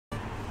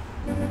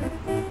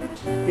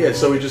Yeah,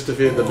 so we just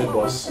defeated the big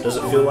boss. Does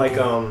it feel like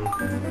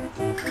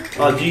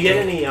Oh, do you get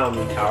any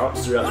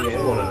power-ups throughout the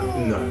game or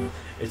no? No.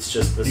 It's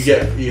just the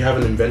You have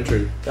an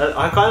inventory.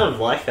 I kind of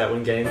like that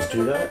when games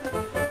do that.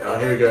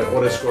 Here we go,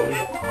 auto-scrolling.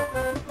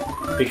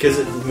 Because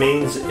it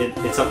means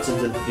it's up to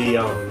the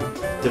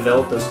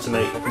developers to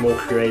make more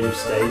creative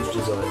stage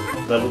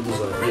design, level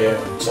design. Yeah.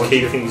 To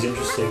keep things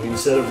interesting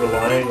instead of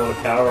relying on a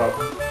power-up.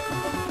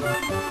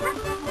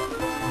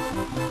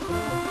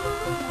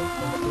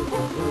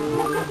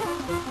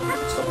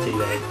 Stop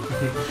teabagging.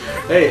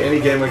 Hey, any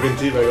game I can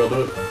teabag, I'll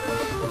do it.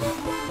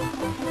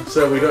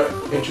 So we got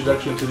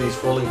introduction to these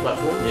falling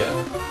platforms. Yeah.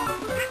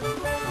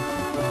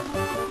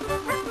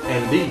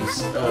 And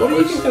these. What do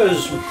you think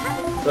those?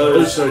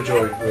 So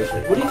joy.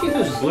 What do you think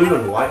those blue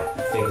and white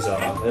things are?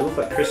 They look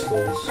like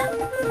crystals.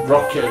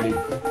 Rock candy.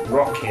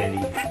 Rock candy.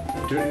 I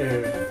don't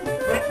know.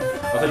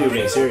 I thought you were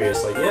being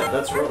serious. Like, yeah,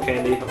 that's rock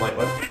candy. I'm like,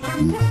 what?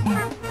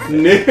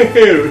 No!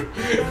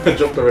 I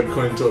dropped the red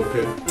coin into a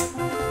pit.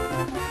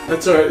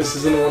 That's alright, this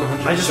isn't a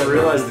 100%. I just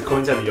realized the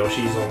coins have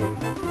Yoshis on them.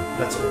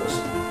 That's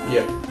awesome.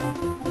 Yeah.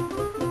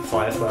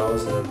 Fire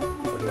flowers and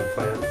fucking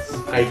plants.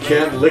 I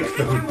can't lick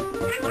them.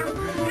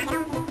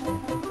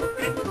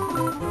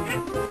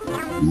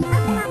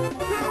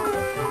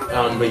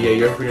 But yeah,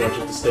 you're pretty much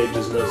at the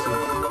stage's mercy.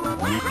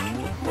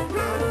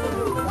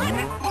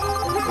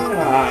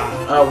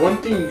 One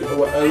thing,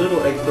 a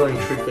little egg throwing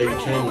trick that you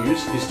can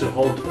use is to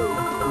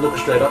look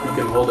straight up. You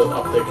can hold it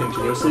up there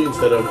continuously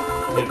instead of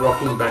it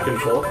rocking back and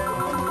forth.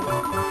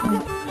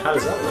 How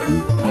does that work?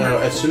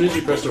 As soon as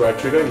you press the right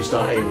trigger, you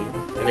start aiming,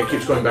 and it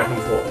keeps going back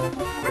and forth.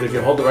 But if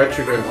you hold the right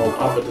trigger and hold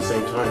up at the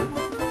same time,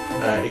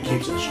 it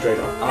keeps it straight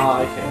up.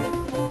 Ah,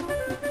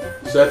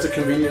 okay. So that's a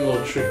convenient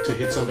little trick to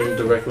hit something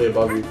directly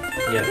above you.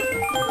 Yeah.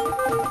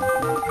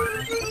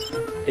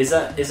 Is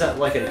that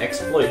like an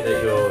exploit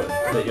that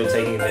you're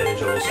taking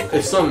advantage of or something?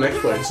 It's not an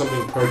exploit, it's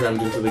something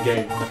programmed into the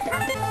game.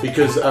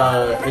 Because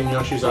in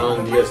Yoshi's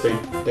Island DS they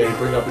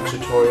bring up a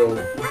tutorial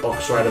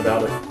box right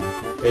about it.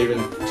 They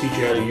even teach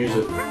you how to use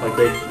it. Like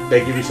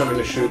they give you something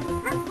to shoot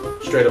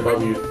straight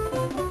above you.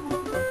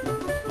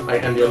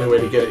 And the only way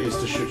to get it is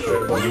to shoot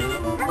straight above you.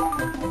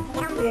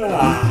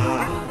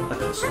 I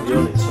can't stop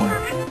yawning, sorry.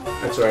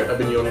 That's alright, I've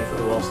been yawning for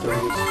the last 3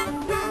 years.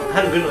 I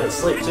had a good night's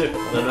sleep too. I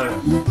don't know.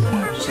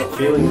 I'm just not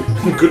feeling it.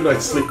 Good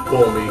night's sleep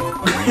for me.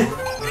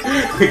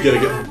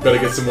 Better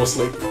get some more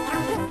sleep.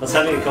 I was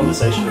having a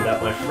conversation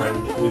about my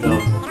friend with I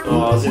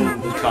was in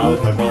the car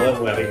with my brother and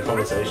we were having a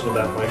conversation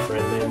about my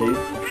friend Mandy.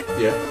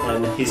 Yeah.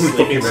 And his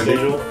sleeping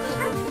schedule.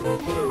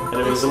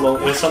 And it was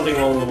something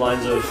along the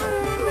lines of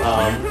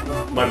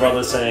my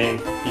brother saying,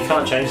 "You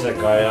can't change that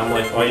guy." I'm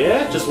like, "Oh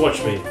yeah? Just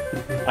watch me.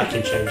 I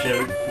can change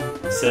him."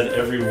 Said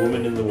every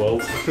woman in the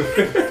world.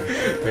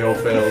 They all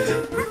failed.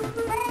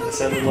 It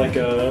sounded like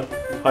a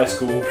high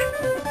school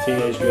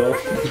teenage girl.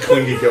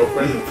 Clingy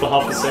girlfriend. For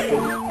half a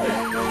second.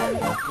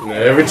 No,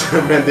 every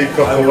time Mandy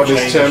comes on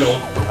this channel.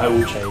 I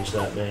will change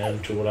that man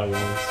to what I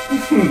want.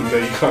 No,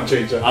 you can't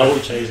change that. I will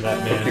change that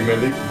man. Fuck you,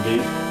 Mandy.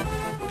 Deep.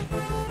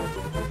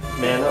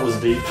 Man, that was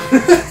deep.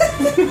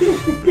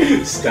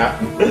 Stat.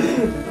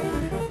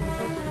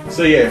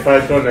 So yeah, if I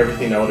had gotten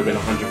everything, that would have been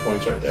 100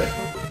 points right there.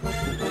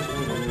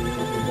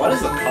 Why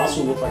does the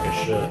castle look like a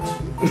shirt?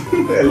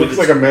 It looks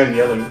like a man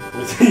yelling.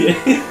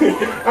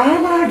 Oh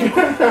my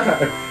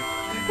god!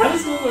 How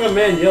does it look like a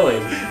man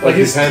yelling? Like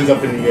his hands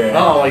up in the air.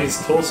 Oh, like his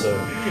torso.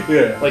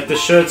 Yeah. Like the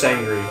shirt's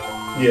angry.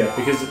 Yeah.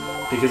 Because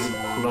it's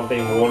not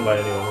being worn by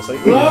anyone. It's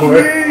like, love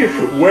me!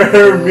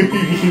 Wear me!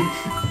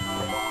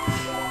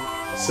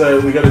 So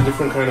we got a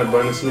different kind of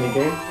bonus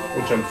minigame,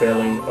 which I'm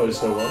failing oh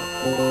so well.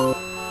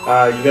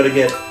 You gotta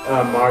get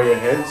Mario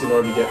heads in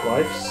order to get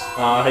lives.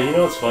 You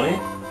know what's funny?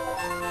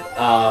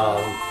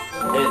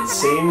 It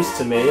seems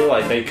to me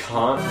like they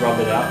can't rub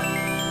it out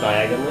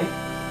diagonally.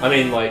 I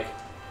mean, like,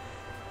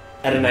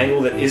 at an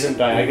angle that isn't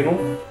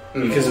diagonal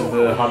because of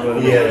the hardware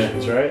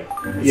limitations, right?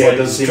 It's yeah, like it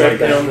does seem straight like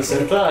that. down the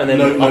center and then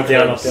No up,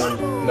 down, curves. up,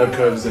 down. No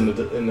curves in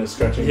the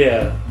scratching.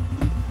 Yeah.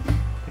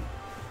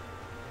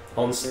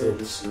 On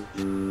stilts.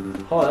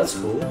 Oh, that's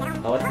cool. I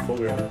like the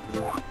foreground.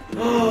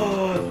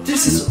 Oh,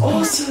 this is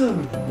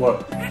awesome!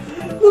 What?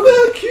 Look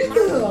how cute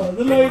they are!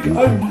 They're like,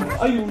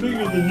 I'm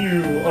bigger than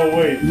you. Oh,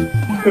 wait.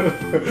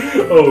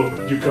 Oh,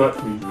 you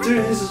got me.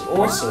 Dude, this is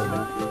awesome.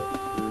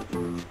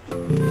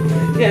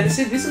 Yeah, this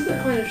is the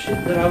kind of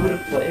shit that I would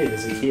have played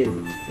as a kid.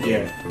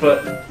 Yeah.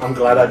 But I'm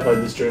glad I played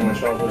this during my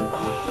childhood.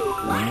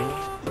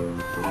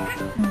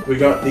 We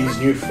got these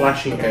new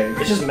flashing eggs.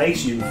 it just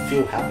makes you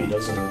feel happy,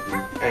 doesn't it?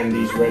 And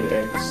these red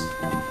eggs.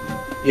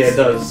 Yeah, it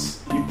does.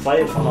 You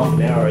play it for half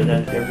an hour and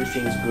then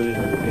everything's good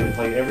and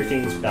like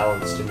everything's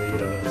balanced in the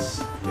universe.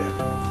 Yeah.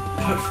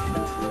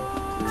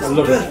 Perfect. I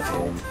love it.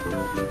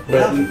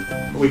 But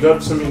we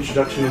got some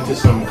introduction into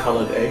some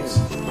coloured eggs.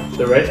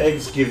 The red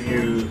eggs give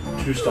you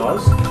 2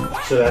 stars,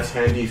 so that's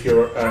handy if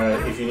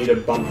you need to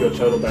bump your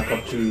total back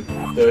up to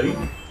 30.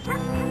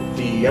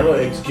 The yellow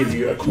eggs give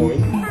you a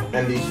coin,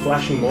 and these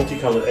flashing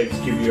multicolored eggs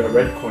give you a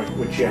red coin,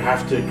 which you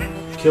have to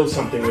kill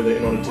something with it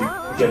in order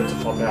to get it to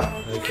pop out.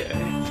 Okay.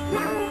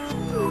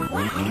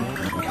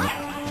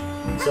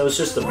 So it's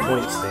just a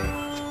points thing.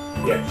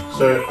 Yeah,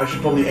 so I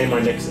should probably aim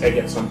my next egg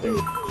at something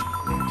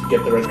to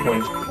get the red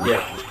coin.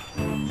 Yeah.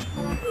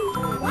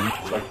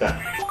 Like that.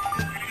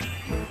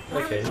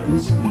 Okay,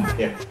 nice.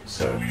 Yeah,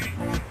 so...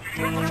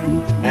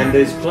 And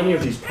there's plenty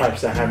of these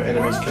pipes that have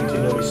enemies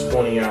continually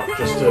spawning out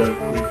just to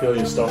refill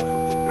your stock.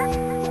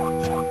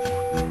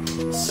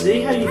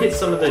 See how you hit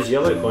some of those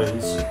yellow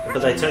coins, but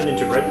they turned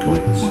into red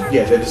coins?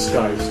 Yeah, they're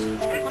disguised.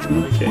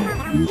 Okay.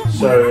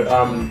 So,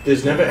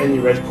 there's never any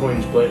red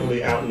coins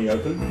blatantly out in the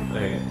open.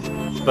 Okay.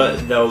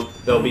 But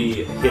they'll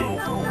be hidden.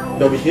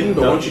 They'll be hidden,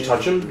 but once you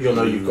touch them, you'll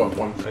know you've got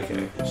one.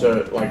 Okay.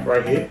 So, like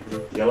right here,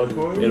 yellow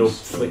coins. It'll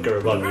flicker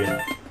above you.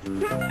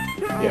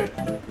 Yeah,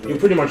 you'll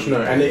pretty much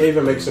know, and it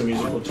even makes a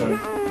musical tone.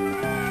 Oh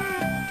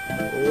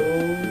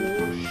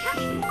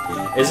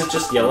shit. Is it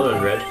just yellow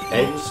and red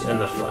eggs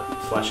and the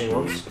flashing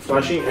ones?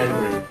 Flashing and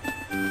green.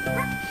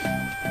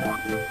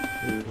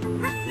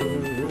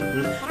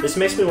 This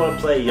makes me want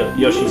to play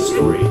Yoshi's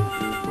Story.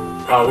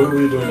 We'll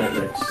be doing that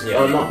next.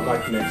 Yeah. Not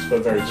like next,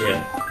 but very soon.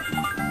 Yeah.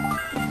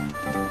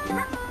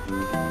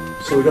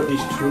 So we got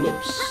these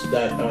tulips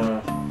that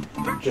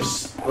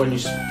just when you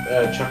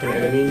chuck an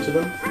enemy into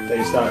them,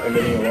 they start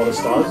emitting a lot of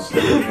stars.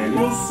 They're really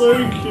handy. It's so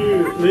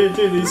cute.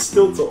 Dude, these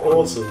stilts are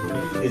awesome.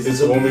 Is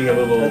this warming a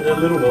little, and the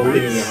little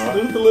thing in your heart?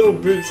 Look at the little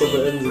boots on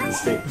the ends of the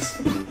sticks.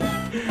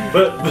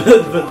 but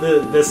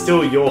they're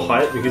still your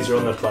height because you're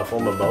on the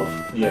platform above.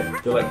 Yeah.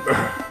 They're like...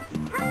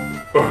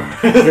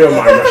 Feel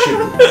my Russian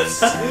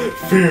roots.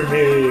 Fear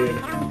me.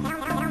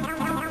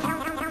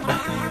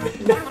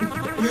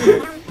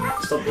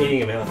 Stop eating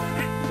him out.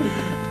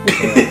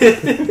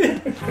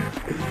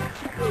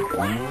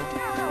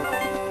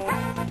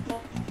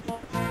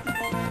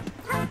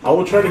 I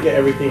will try to get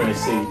everything I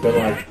see, but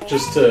like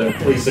just to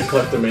please the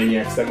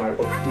kleptomaniacs that might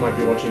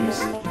be watching this.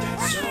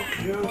 That's so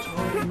cute.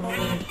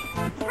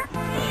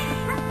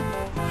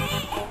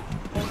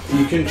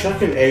 You can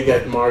chuck an egg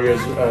at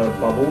Mario's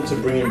bubble to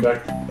bring him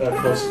back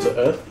closer to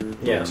Earth.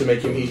 Yeah. To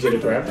make him easier to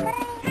grab.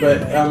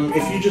 But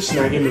if you just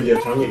snag him with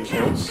your tongue, it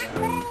counts.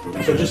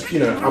 So just,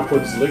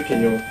 upwards lick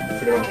and you'll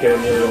pretty much get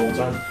him nearly all the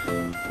time.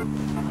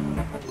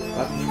 I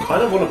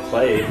kind of want to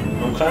play.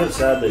 I'm kind of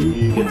sad that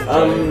you get to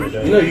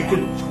play. You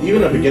could,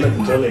 even a beginner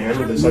can totally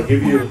handle this. I'll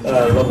give you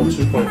level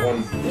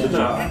 2.1.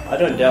 No, I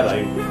don't doubt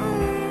it.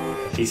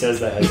 He says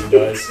that as he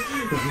dies.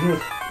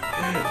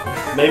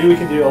 Maybe we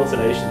can do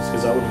alternations,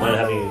 because I wouldn't mind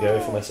having a go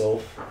for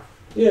myself.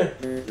 Yeah.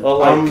 Or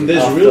like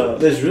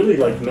there's really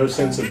like no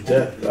sense of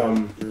death,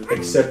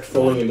 except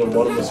falling into a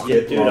bottomless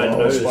pit. Dude, I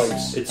know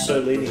spikes. it's so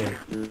lenient.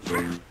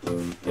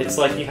 It's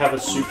like you have a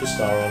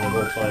superstar on at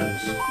all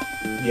times.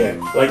 Yeah,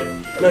 like,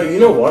 no, you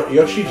know what?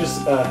 Yoshi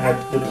just had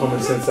the common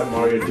sense that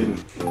Mario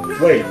didn't.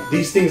 Wait,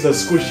 these things are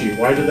squishy.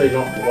 Why should they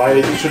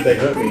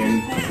hurt me?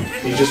 And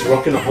he's just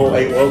rocking a whole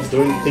 8 worlds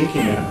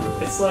thinking that.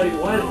 It's like,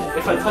 why,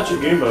 if I touch a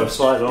Goomba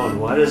slide on,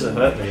 why does it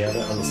hurt me? I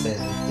don't understand.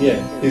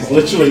 Yeah, he's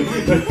literally,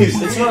 he's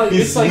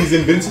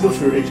invincible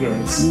through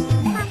ignorance.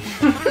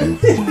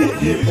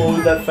 Well,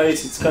 with that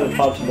face, it's kind of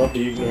hard to not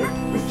be ignorant.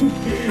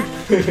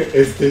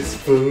 Is this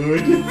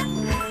food?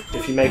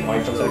 If you make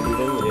eye contact with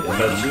him, it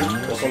hurts you,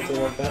 or something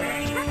like that.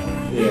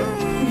 Yeah.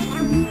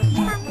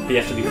 But you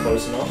have to be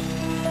close enough.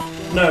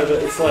 No,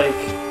 but it's like...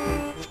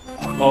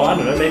 Oh, I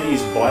don't know, maybe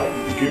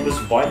Goombas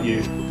bite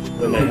you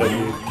when they hurt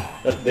you.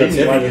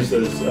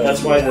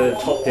 That's why the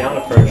top-down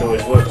approach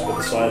always works, but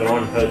the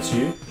side-on hurts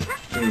you.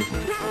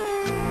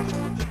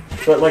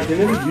 But, like, they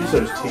never use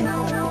those teeth.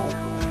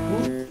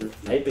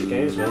 8-bit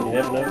games, man, you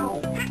never know.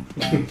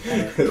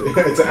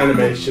 It's an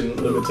animation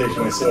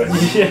limitation, I swear.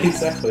 Yeah,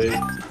 exactly.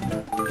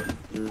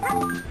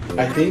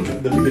 I think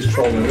the biggest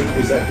troll moment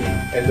is at the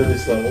end of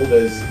this level.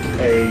 There's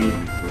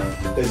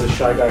a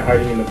shy guy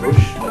hiding in the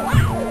bush,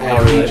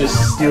 and he just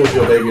steals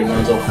your baby and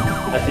runs off.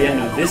 At the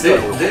end of this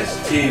level, this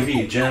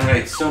TV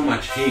generates so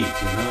much heat.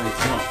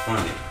 It's not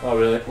funny. Oh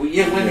really? Well,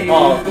 yeah, when you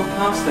go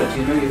past that,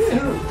 you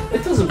feel.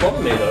 It doesn't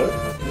bother me though.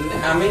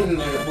 I mean,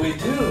 we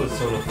do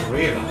sort of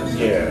realize.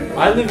 Yeah.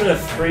 I live in a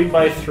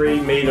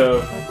 3x3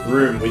 meter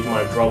room with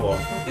my brother.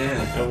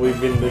 Yeah. And we've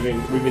been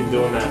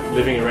doing that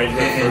living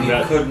arrangement for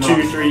about could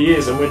 2-3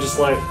 years, and we're just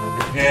like,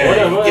 yeah,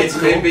 whatever. it's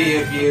cool. maybe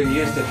if you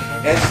used to.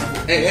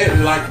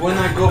 Like when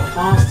I go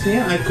past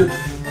here, I could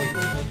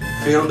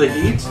feel the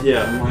heat.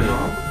 Yeah. On my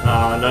arm.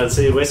 No,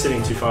 see, we're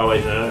sitting too far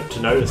away to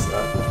notice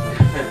that.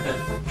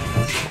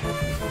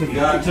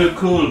 You're too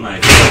cool,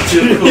 mate.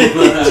 Too cool.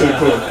 Too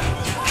cool.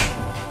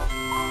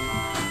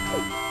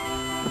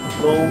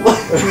 Well,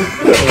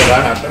 Will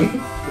that happen?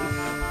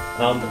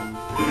 I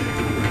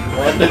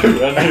know.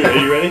 Are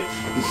you ready?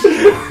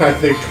 I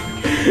think.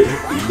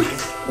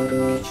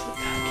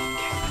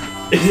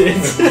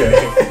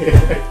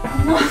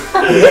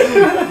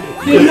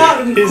 You're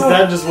not His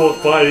dad just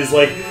walked by and he's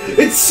like,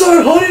 "It's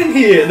so hot in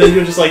here!" And then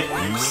you're just like...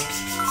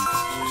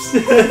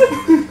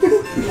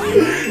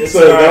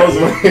 So that was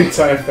my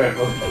entire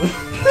family.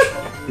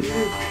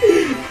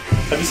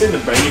 Have you seen the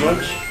Brady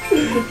Bunch?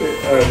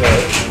 Oh no.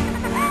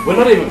 We're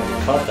not even going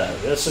to cut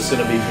that. That's just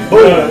going to be...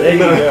 Oh, there you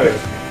go.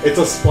 It's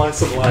a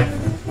splice of life.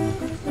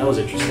 That was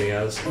interesting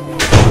as.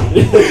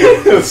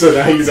 So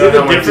now you know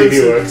how my TV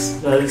works.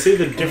 You see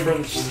the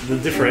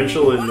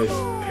differential in this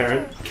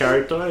parent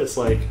character? It's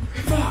like,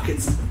 fuck,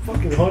 it's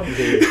fucking hot in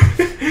here.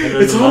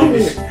 And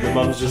then the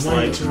mum's just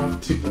like,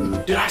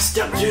 did I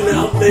step too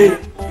loud, mate?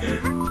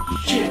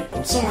 Shit,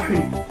 I'm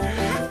sorry.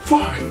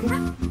 Fuck.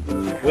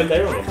 When they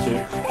run off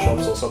to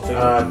shops or something?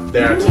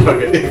 They're at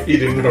Target, if you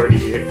didn't already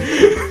hear.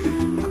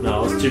 No, I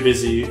was too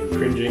busy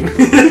cringing. Me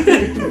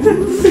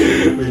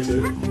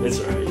too. It's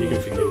alright, you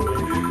can forgive me.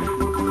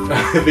 I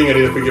think I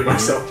need to forgive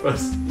myself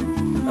first.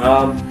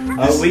 Are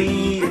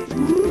we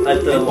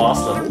at the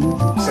last level?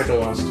 Second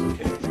last.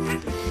 Okay.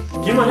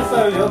 Do you mind if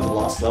I go at the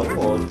last level,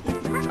 or...?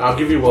 I'll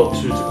give you World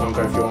 2 to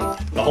conquer if you want.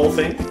 The whole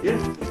thing? Yeah.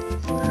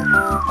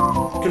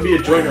 It can be a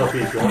joint LP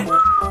if you want.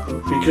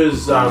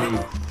 Because,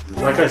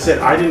 like I said,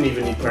 I didn't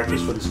even need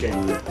practice for this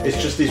game. It's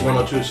just these 1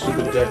 or 2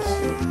 stupid deaths.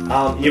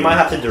 You might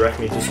have to direct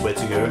me just where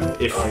to go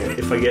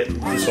if I get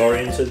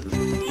disoriented.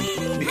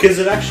 Because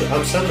it actually,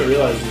 I'm starting to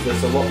realise that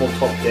there's a lot more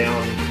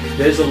top-down.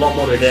 There's a lot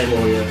more to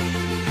explore,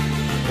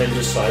 than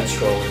just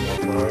side-scrolling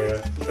like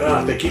Mario.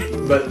 They keep,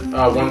 but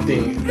one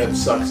thing that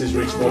sucks is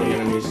respawning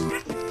enemies.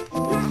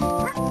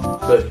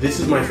 But this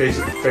is my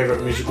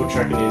favorite musical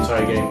track in the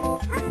entire game.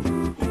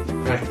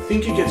 And I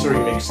think it gets a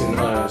remix in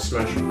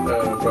Smash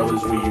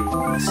Brothers Wii U.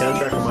 The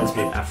soundtrack reminds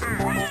me of Afro.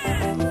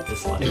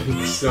 It's like,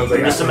 sounds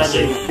like just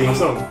imagine theme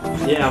song.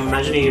 Yeah, I'm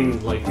imagining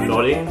him like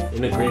nodding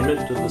in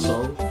agreement with the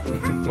song.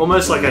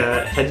 Almost like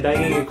a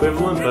headbanging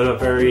equivalent, but a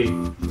very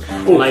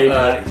laid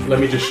back. Let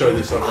me just show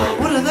this off right now.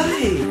 What are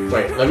they?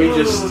 Wait, let me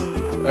just...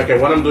 Okay,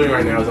 what I'm doing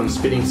right now is I'm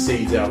spitting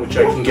seeds out, which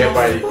I can get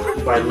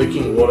by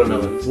licking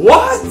watermelons.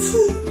 What?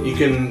 You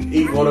can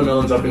eat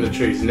watermelons up in the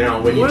trees. Now,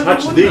 when you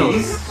touch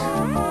these,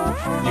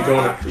 you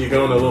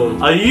go on a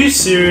little... Are you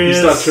serious?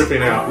 You start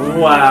tripping out.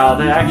 Wow,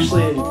 they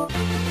actually...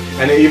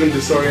 And it even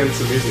disorients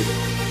the music.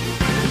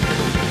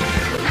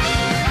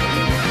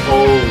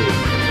 Oh.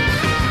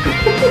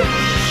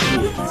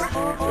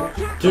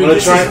 Dude, I'm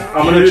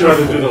gonna try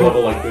to do the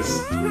level like this.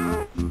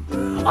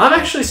 I'm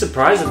actually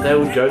surprised that they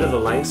would go to the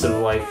lengths of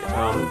like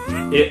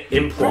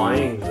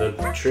implying the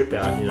trip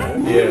out, you know?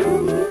 Yeah,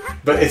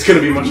 but it's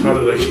gonna be much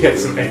harder to get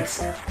some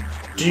eggs.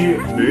 Do you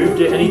move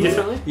any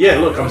differently? Yeah,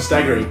 look, I'm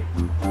staggering.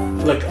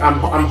 Look,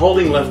 I'm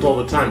holding left all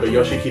the time, but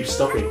Yoshi keeps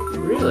stopping.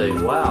 Really?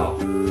 Wow.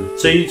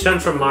 So you turn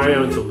from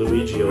Mario into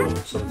Luigi or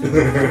something?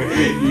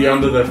 You're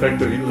under the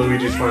effect of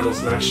Luigi's Final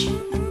Smash.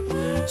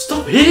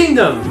 Stop hitting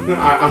them!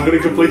 I'm gonna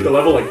complete the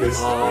level like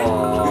this.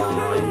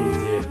 Oh, you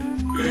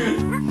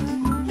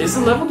dip. Is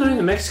the level doing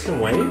the Mexican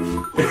wave?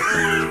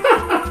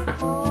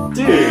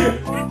 Dude.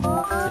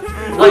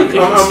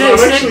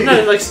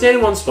 Like, stand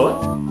in one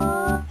spot.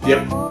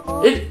 Yep.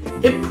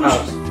 It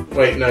pushes.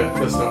 Wait, no,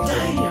 that's not.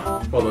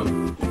 Damn. Hold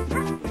on.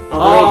 Oh,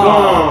 they're all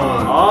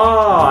gone.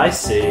 Oh, I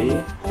see.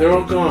 They're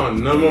all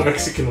gone. No more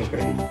Mexican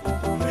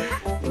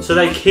wave. So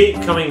they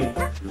keep coming.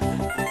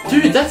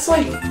 Dude, that's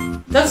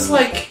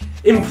like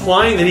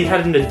implying that he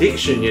had an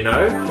addiction, you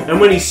know? And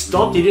when he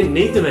stopped, he didn't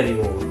need them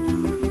anymore.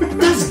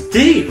 That's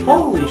deep.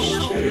 Holy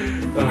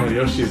shit. Oh,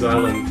 Yoshi's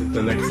Island,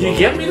 the next level. You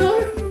get me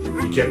though?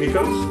 You get me,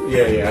 Coach?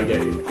 Yeah, I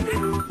get you.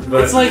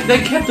 But it's like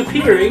they kept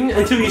appearing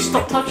until you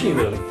stopped touching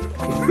them.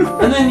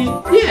 And then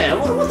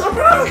what the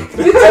fuck?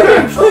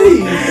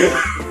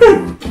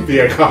 Please!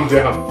 Yeah, calm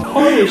down.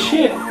 Holy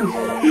shit.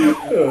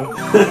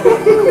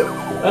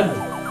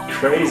 That's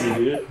crazy,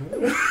 dude.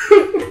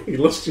 You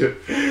lost you.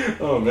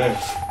 Oh, man.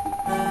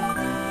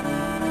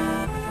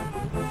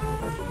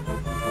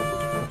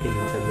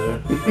 Nintendo.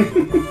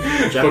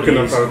 Fucking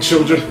up our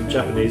children.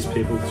 Japanese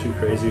people are too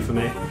crazy for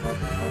me.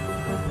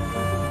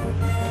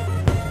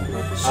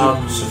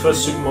 So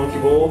first Super Monkey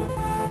Ball.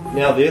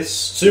 Now this.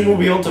 Soon we'll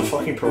be on to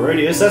fucking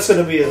Parodius. That's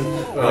gonna be a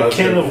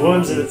can of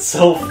worms in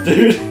itself,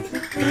 dude.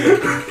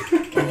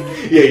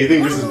 Yeah, you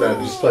think this is bad?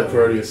 Just play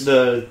Parodius.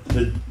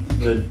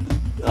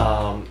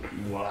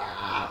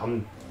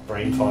 I'm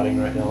brain farting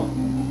right now.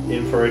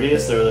 In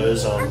Parodius, there are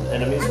those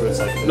enemies where it's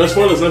like... No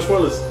spoilers, no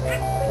spoilers.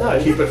 No,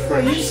 keep it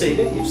fresh. You've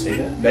seen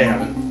it. They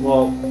haven't.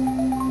 Well,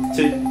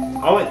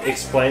 I won't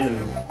explain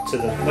them to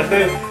them. Like,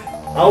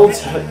 I'll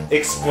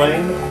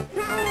explain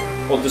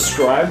or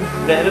describe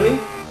the enemy,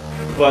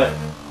 but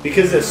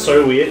because they're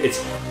so weird,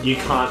 you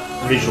can't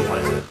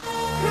visualize it.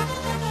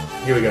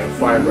 Here we go,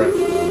 Fire Breath.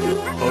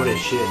 Holy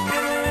shit.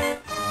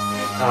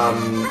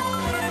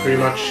 Pretty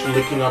much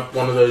licking up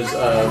one of those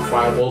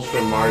fireballs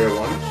from Mario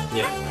 1.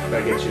 Yep.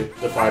 That gets you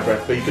the Fire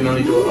Breath, but you can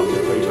only do it up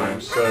to 3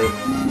 times, so...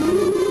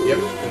 Yep,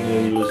 and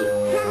then you lose it.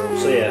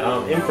 So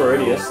yeah, in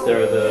Parodius, there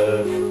are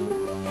the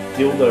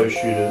dildo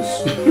shooters.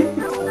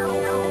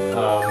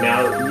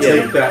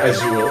 Take that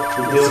as you will. The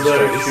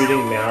dildo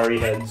shooting Maori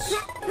heads.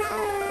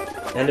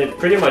 And it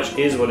pretty much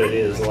is what it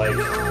is. Like,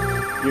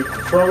 you're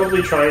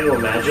probably trying to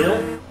imagine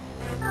it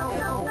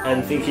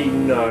and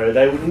thinking, no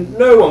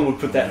one would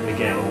put that in the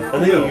game.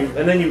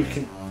 And then you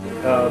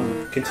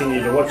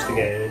continue to watch the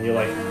game and you're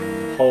like,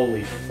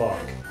 holy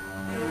fuck.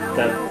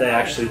 That they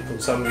actually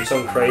put some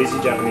crazy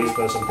Japanese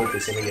person put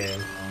this in the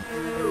game.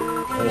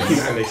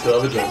 And they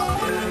still have a job.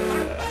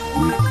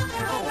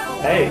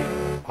 Hey,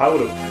 I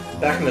would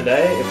have, back in the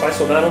day, if I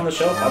saw that on the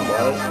shelf, I'd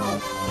buy it.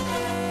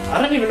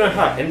 I don't even know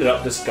how I ended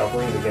up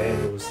discovering the game.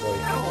 It was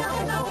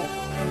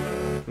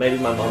like, maybe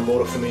my mum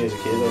bought it for me as a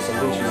kid or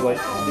something. She was like,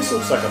 this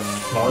looks like a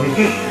fun,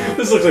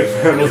 This looks like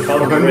family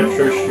fun fun.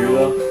 retro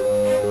shooter.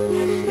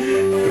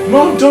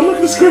 Mom, don't look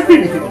at the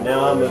screen! And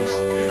now I'm a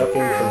fucking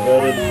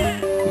converted,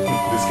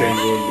 This game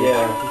will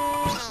yeah.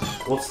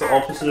 What's the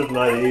opposite of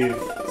naive?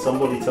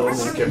 Somebody tell me.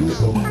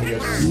 skeptical.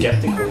 Yes.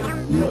 Skeptical.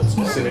 No, it's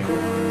not. Cynical.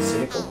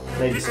 Cynical?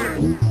 Maybe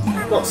cynical.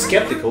 Not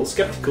skeptical.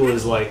 Skeptical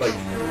is like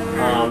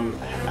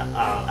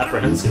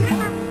apprehensive.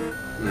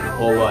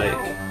 Or like,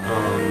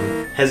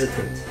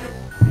 hesitant.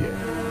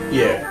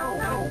 Yeah.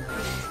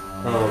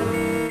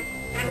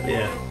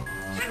 Yeah.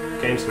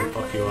 Games can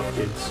fuck you up,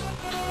 kids.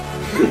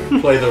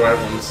 Play the right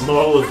ones.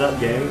 Moral of that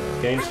game,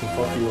 games can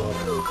fuck you up.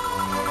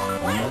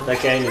 That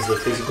game is the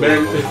physical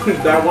Man, level.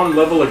 that one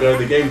level ago,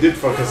 the game did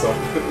fuck us up.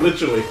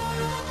 Literally.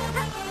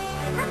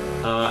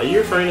 Are you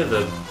referring to the...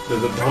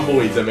 The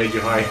tumbleweeds that made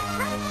you high.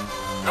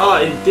 Oh,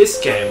 in this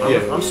game?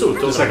 I'm still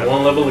talking Just like about...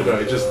 one level ago,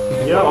 it just...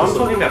 Yeah, I'm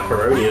talking about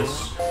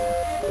Parodius.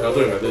 I'm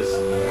talking about this.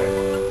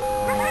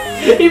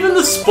 Even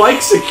the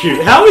spikes are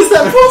cute. How is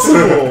that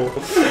possible?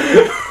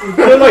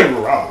 They're like,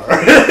 rawr.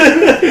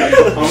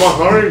 I'ma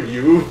harm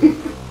you.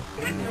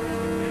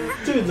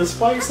 Dude, the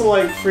spikes are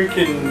like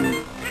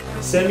freaking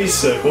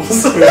semicircles.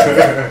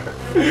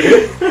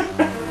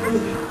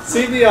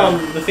 See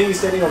the thing you're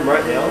standing on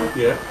right now?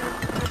 Yeah.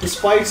 The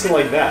spikes are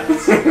like that.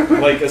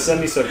 Like a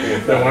semicircle.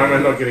 Then why am I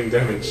not getting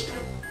damaged?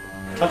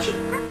 Touch it.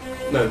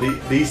 No,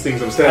 these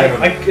things I'm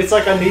standing on. It's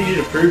like I need you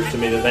to prove to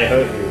me that they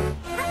hurt you.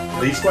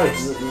 These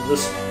spikes.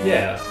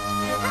 Yeah.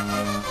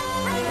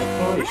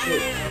 Holy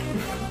shit.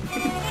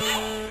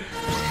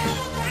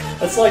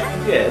 It's like,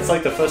 yeah, it's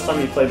like the first time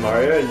you play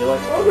Mario and you're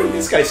like, oh look,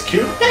 this guy's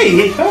cute. Hey,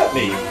 he hurt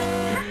me.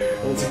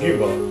 And it's a cute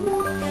one.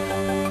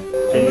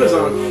 Fingers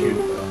aren't cute.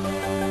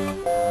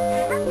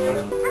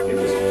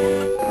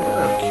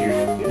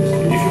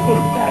 If you put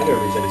a bag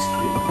over his head, it's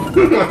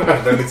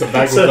cute. Then it's a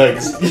bag with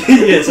legs.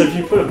 Yeah, so if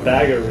you put a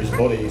bag over his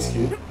body, he's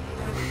cute.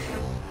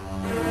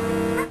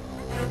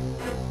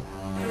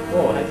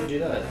 Whoa, how'd you do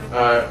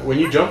that? When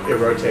you jump, it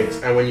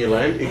rotates, and when you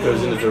land, it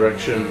goes in a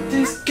direction.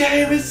 This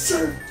game is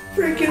so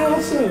freaking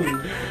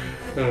awesome!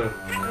 Uh,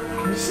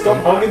 Can you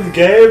stop hugging the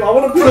game? I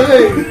want to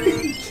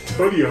play!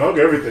 Told you, hug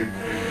everything.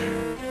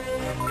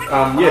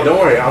 Yeah, don't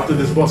worry. After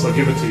this boss, I'll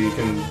give it to you. You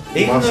can.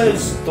 Even master it.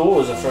 those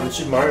doors are from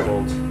Super Mario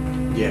World.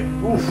 Yeah.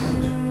 Oof.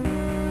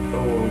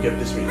 Oh, we'll get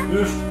this week.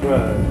 Oof.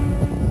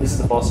 This is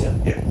the boss, yeah?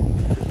 Yeah.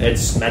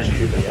 It's Magic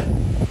Cooper, yeah?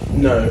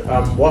 No.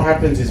 What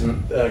happens is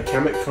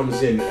Kamek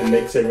comes in and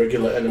makes a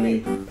regular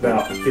enemy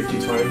about 50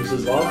 times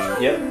as large.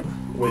 Yep.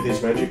 With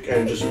his magic,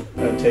 and just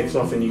takes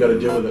off, and you got to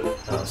deal with it.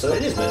 Oh, so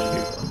it is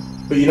Magic Cooper.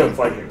 But you don't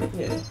fight him.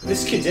 Yeah.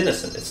 This kid's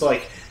innocent. It's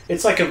like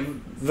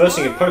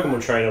versing a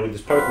Pokemon trainer with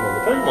his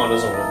Pokemon. The Pokemon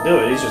doesn't want to do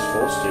it, he's just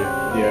forced to.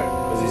 Yeah.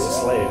 Because he's a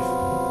slave.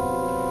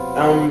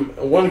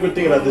 One good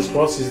thing about this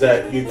boss is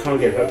that you can't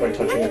get hurt by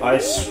touching it. I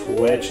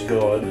swear to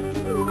God,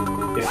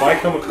 if I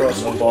come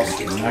across a boss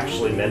that's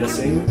actually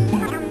menacing,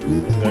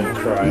 I'm going to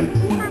cry.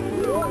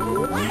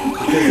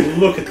 Because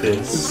look at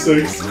It's this. so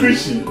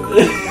squishy.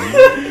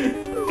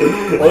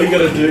 All you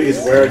gotta do is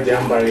wear it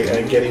down by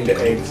getting the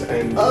eggs,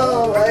 and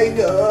Oh my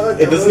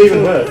God! it doesn't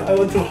even hurt. I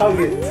want to hug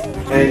it.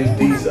 And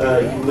these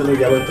little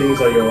yellow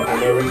things are your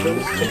ammo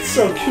refills. It's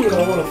so cute.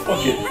 I want to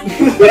fuck it.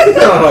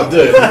 Oh,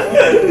 dude!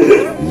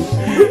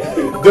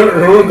 Don't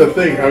ruin the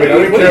thing. I mean,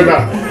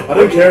 I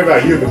don't care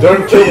about you, but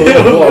don't kill the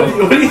little blob.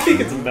 What do you think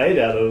it's made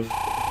out of?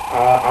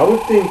 I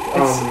would think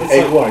It's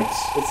egg like- whites.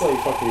 It's like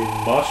fucking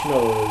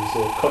marshmallows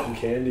or cotton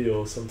candy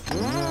or something.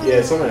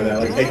 Yeah, something like that.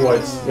 Like egg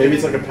whites. Maybe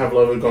it's like a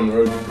pavlova gone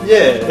rogue.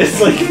 Yeah,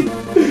 it's like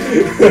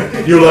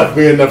You left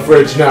me in the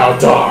fridge, now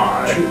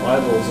die! 2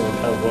 eyeballs on a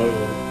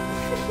pavlova.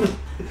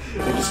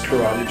 We're just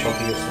karate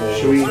chopping it small.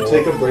 Should we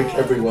take a break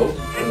every well?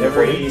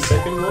 every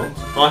second one?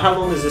 Oh, how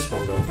long is this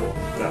one going for?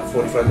 About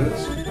 45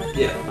 minutes.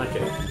 Yeah,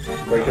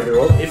 okay. Break every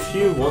well? If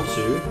you want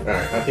to,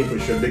 Alright, I think we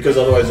should, because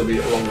otherwise it'll be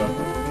longer.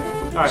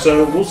 Alright.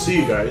 So we'll see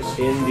you guys.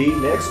 in the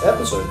next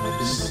episode.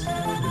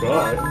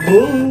 Bye.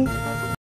 Bye.